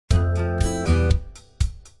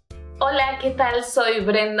Hola, ¿qué tal? Soy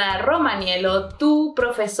Brenda Romaniello, tu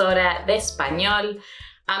profesora de español.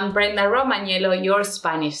 I'm Brenda Romaniello, your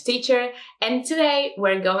Spanish teacher, and today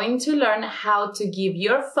we're going to learn how to give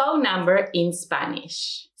your phone number in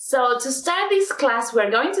Spanish. So to start this class,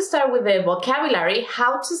 we're going to start with the vocabulary,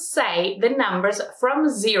 how to say the numbers from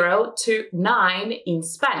 0 to 9 in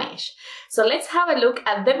Spanish. So let's have a look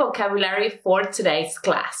at the vocabulary for today's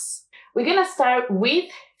class. We're gonna start with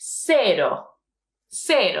cero.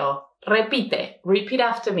 Cero. Repeat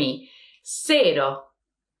after me. Cero.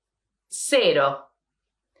 Cero.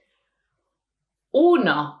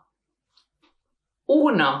 Uno.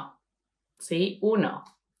 Uno. ¿Sí? Uno.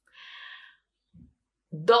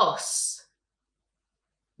 Dos.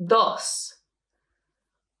 Dos.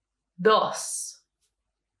 Dos.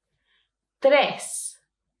 Tres.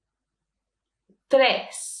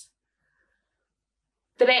 Tres.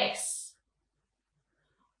 Tres.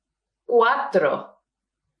 Cuatro.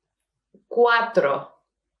 Cuatro.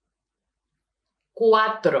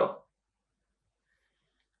 Cuatro.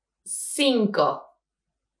 Cinco.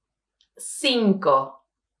 Cinco.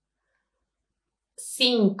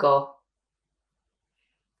 Cinco.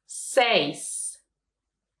 Seis.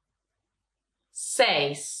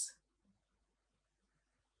 Seis.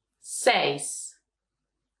 Seis.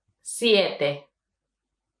 Siete.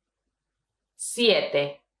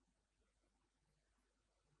 Siete.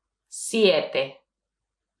 Siete.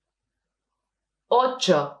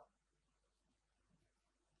 Ocho.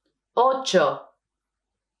 Ocho.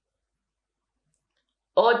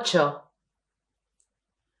 Ocho.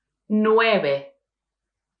 Nueve.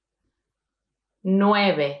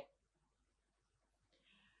 Nueve.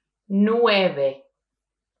 Nueve.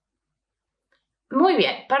 Muy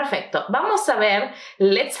bien, perfecto. Vamos a ver,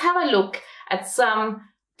 let's have a look at some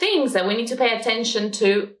things that we need to pay attention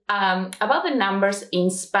to about the numbers in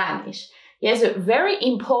Spanish. Yes, very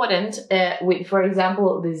important with, for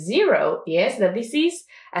example, the zero, yes, that this is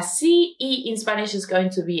a C, E in Spanish is going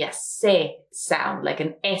to be a C sound, like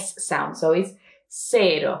an S sound. So it's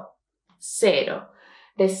cero, cero.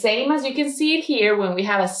 The same as you can see it here when we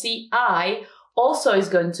have a CI, also is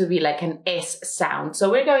going to be like an S sound. So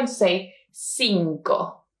we're going to say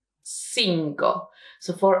cinco, cinco.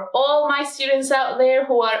 So for all my students out there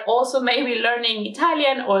who are also maybe learning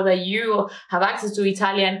Italian or that you have access to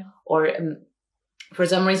Italian or for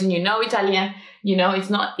some reason you know Italian, you know it's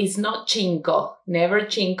not cinco, never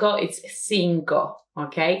cinco, it's cinco,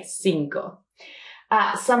 okay? Cinco.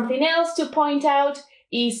 Something else to point out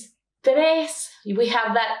is tres. We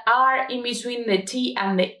have that R in between the T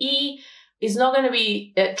and the E. It's not going to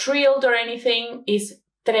be trilled or anything. It's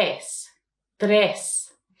tres, tres.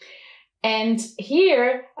 And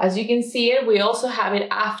here, as you can see it, we also have it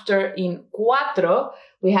after in cuatro.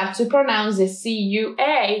 We have to pronounce the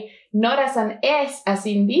C-U-A, not as an S as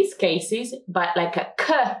in these cases, but like a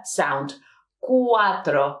K sound.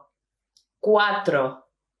 Cuatro, cuatro,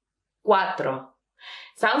 cuatro.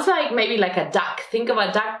 Sounds like maybe like a duck. Think of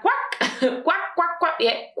a duck. Quack, quack, quack, quack.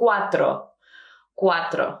 Yeah, cuatro,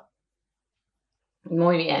 cuatro.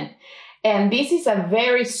 Muy bien. And this is a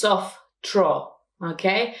very soft tro,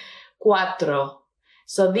 okay? Cuatro.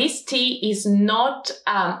 So this T is not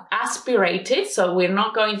aspirated, so we're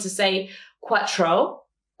not going to say cuatro.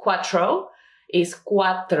 Cuatro is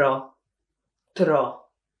cuatro. Tro.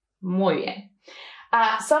 Muy bien.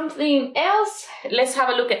 Something else, let's have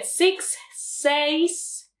a look at six,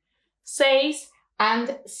 seis, seis,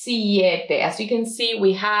 and siete. As you can see,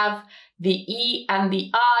 we have the E and the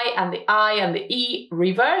I and the I and the E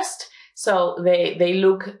reversed. So they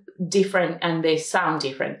look different and they sound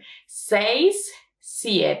different. Seis,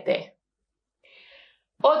 siete.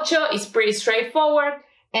 Ocho is pretty straightforward.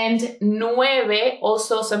 And nueve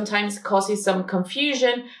also sometimes causes some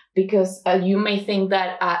confusion because you may think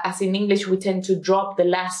that as in English we tend to drop the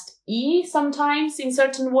last E sometimes in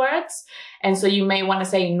certain words. And so you may want to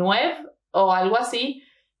say nueve o algo así.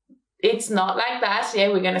 It's not like that. Yeah,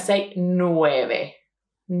 we're going to say nueve.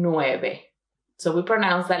 Nueve. So we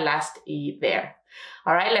pronounce that last E there.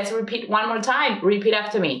 All right, let's repeat one more time. Repeat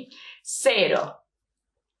after me. Cero.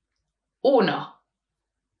 Uno.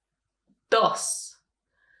 Dos.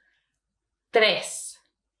 Tres.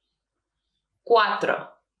 Cuatro.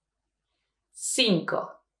 Cinco.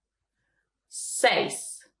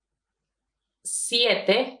 Seis.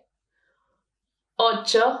 Siete.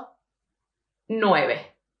 Ocho. Nueve.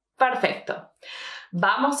 Perfecto.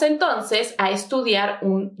 Vamos entonces a estudiar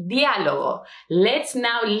un diálogo. Let's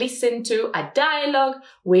now listen to a dialogue.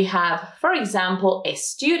 We have, for example, a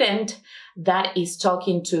student that is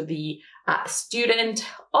talking to the student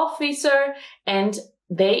officer and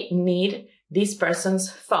they need this person's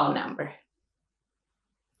phone number.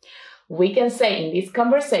 we can say in this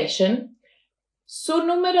conversation, su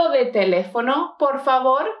número de teléfono, por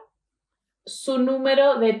favor. Su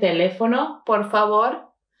número de teléfono, por favor.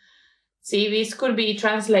 See, this could be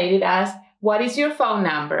translated as, what is your phone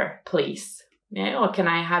number, please? Yeah, or can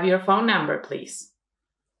I have your phone number, please?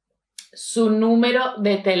 Su número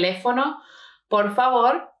de teléfono, por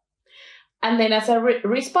favor. And then as a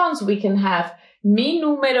response, we can have, mi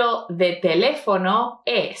número de teléfono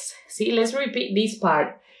es. See, let's repeat this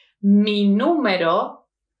part. Mi número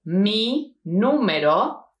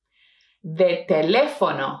de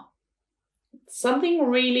teléfono. Something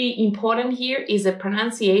really important here is the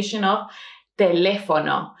pronunciation of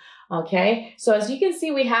teléfono. Okay, so as you can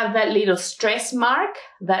see, we have that little stress mark,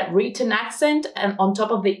 that written accent, and on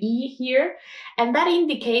top of the E here, and that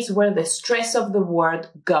indicates where the stress of the word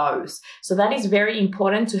goes. So that is very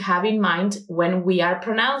important to have in mind when we are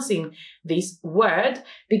pronouncing this word,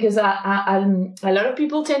 because a lot of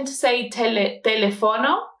people tend to say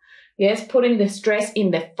telefono, yes, putting the stress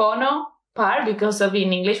in the fono part, because of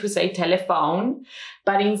in English we say telephone,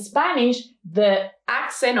 but in Spanish the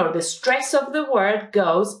accent or the stress of the word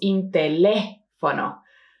goes in teléfono.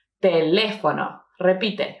 Teléfono.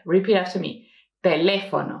 Repeat after me.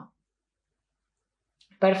 Teléfono.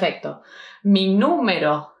 Perfecto. Mi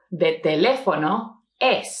número de teléfono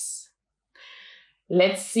es.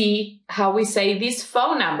 Let's see how we say this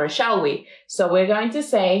phone number, shall we? So we're going to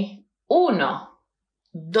say 1,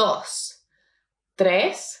 2,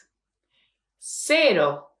 3,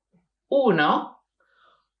 0, 1,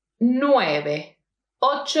 9,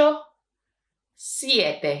 8,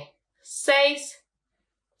 7, 6,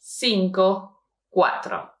 5,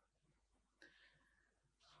 4.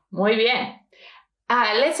 Muy bien.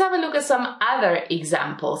 Let's have a look at some other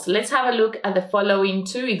examples. Let's have a look at the following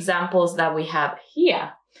 2 examples that we have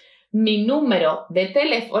here. Mi número de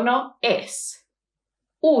teléfono es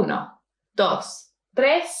 1, 2,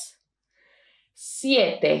 3,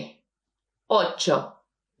 7, 8,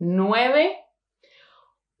 9,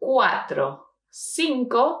 4,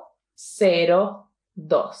 5, 0,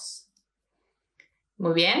 2.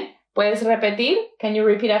 Muy bien. ¿Puedes repetir? Can you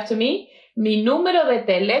repeat after me? Mi número de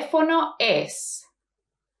teléfono es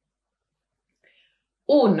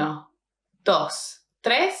 1, 2,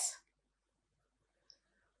 3,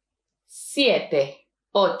 7,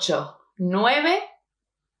 8, 9,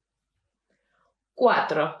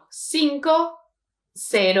 4, 5,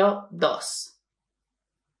 0, 2.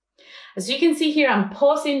 As you can see here, I'm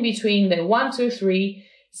pausing between the 1, 2, 3,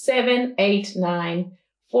 7, 8, 9,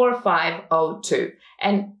 4, 5, 0, 2.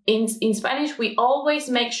 And in Spanish, we always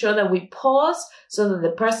make sure that we pause so that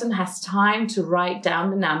the person has time to write down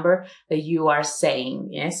the number that you are saying.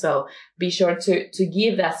 Yeah? So be sure to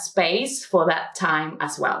give that space for that time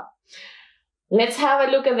as well. Let's have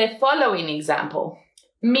a look at the following example.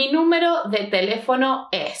 Mi número de teléfono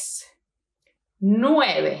es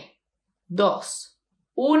 9, 2,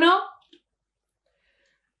 1,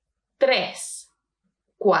 3,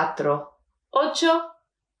 4, 8,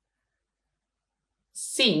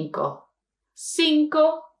 5,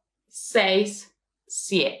 5, 6,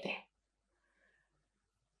 7.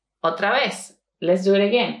 Otra vez. Let's do it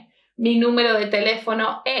again. Mi número de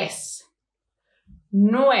teléfono es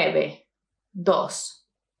 9, 2,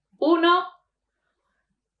 1,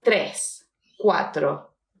 3, 4,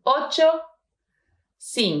 8,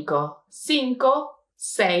 5, 5,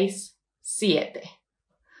 6, 7.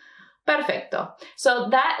 Perfecto. So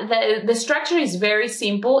the structure is very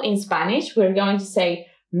simple in Spanish. We're going to say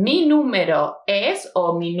mi número es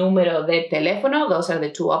or mi número de teléfono. Those are the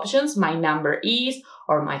 2 options. My number is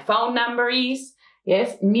or my phone number is.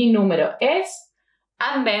 Yes, mi número es,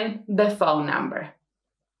 and then the phone number.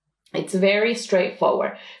 It's very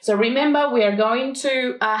straightforward. So remember, we are going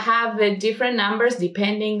to have the different numbers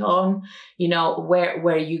depending on,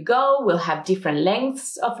 where you go. We'll have different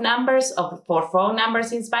lengths of numbers for phone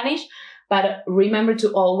numbers in Spanish. But remember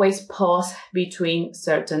to always pause between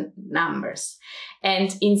certain numbers.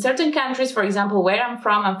 And in certain countries, for example, where I'm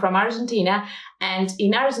from Argentina. And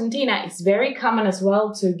in Argentina, it's very common as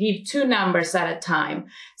well to give 2 numbers at a time.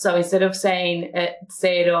 So instead of saying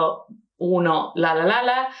 0, 1, la la la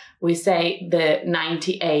la, we say the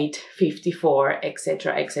 98, 54,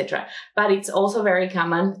 etc., etc. But it's also very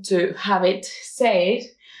common to have it said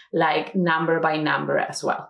like number by number as well.